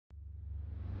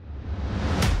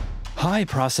High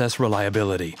process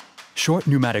reliability, short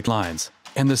pneumatic lines,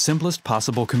 and the simplest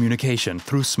possible communication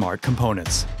through smart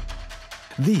components.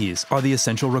 These are the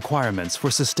essential requirements for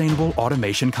sustainable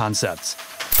automation concepts.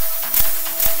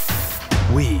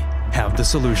 We have the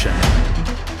solution.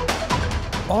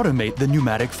 Automate the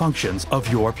pneumatic functions of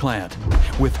your plant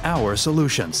with our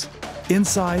solutions,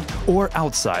 inside or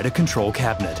outside a control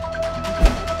cabinet.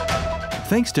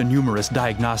 Thanks to numerous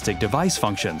diagnostic device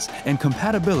functions and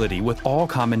compatibility with all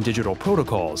common digital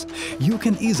protocols, you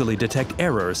can easily detect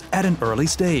errors at an early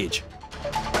stage.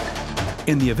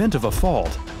 In the event of a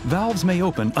fault, valves may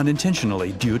open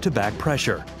unintentionally due to back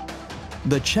pressure.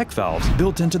 The check valves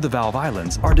built into the valve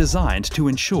islands are designed to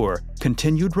ensure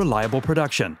continued reliable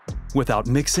production without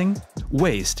mixing,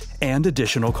 waste, and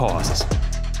additional costs.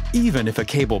 Even if a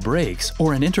cable breaks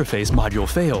or an interface module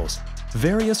fails,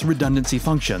 various redundancy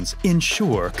functions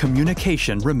ensure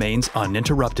communication remains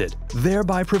uninterrupted,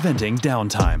 thereby preventing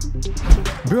downtime.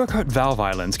 Bürkert valve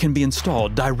islands can be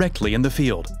installed directly in the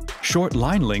field. Short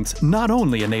line lengths not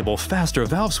only enable faster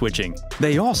valve switching,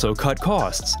 they also cut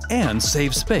costs and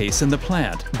save space in the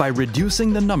plant by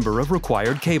reducing the number of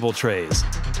required cable trays.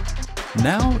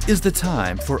 Now is the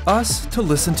time for us to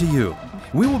listen to you.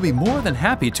 We will be more than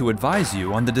happy to advise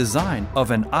you on the design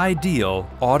of an ideal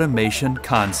automation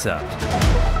concept.